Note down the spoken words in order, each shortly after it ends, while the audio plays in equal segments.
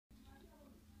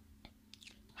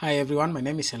Hi everyone, my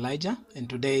name is Elijah and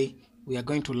today we are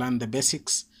going to learn the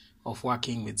basics of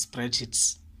working with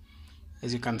spreadsheets.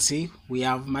 As you can see, we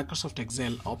have Microsoft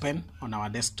Excel open on our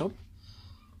desktop,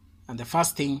 and the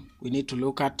first thing we need to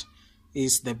look at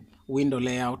is the window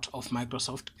layout of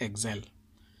Microsoft Excel.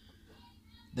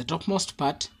 The topmost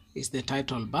part is the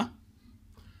title bar,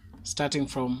 starting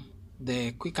from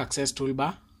the quick access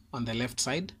toolbar on the left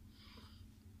side,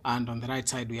 and on the right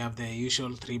side we have the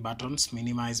usual three buttons: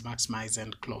 minimize, maximize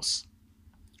and close.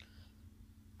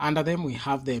 Under them we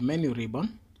have the menu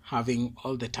ribbon having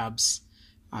all the tabs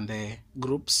and the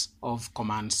groups of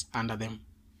commands under them.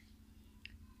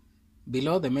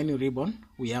 Below the menu ribbon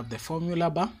we have the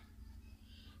formula bar,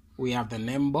 we have the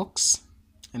name box,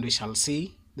 and we shall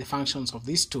see the functions of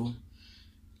these two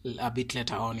a bit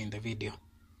later on in the video.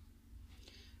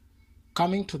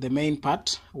 Coming to the main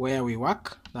part where we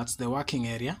work, that's the working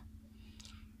area.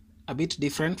 A bit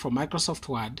different from Microsoft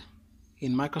Word,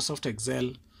 in Microsoft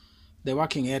Excel the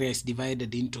working area is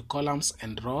divided into columns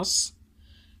and rows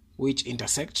which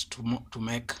intersect to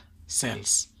make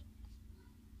cells.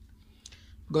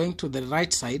 Going to the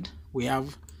right side we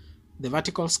have the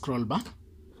vertical scroll bar,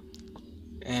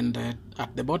 and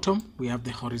at the bottom we have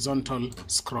the horizontal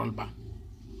scroll bar.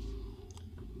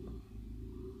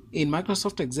 In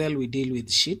Microsoft Excel we deal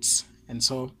with sheets, and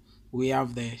so we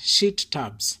have the sheet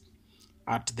tabs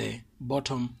at the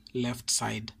bottom left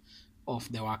side of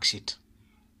the worksheet.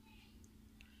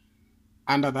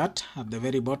 Under that, at the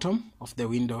very bottom of the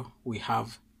window, we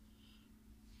have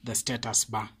the status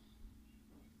bar.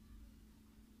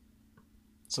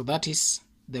 So that is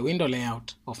the window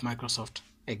layout of Microsoft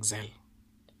Excel.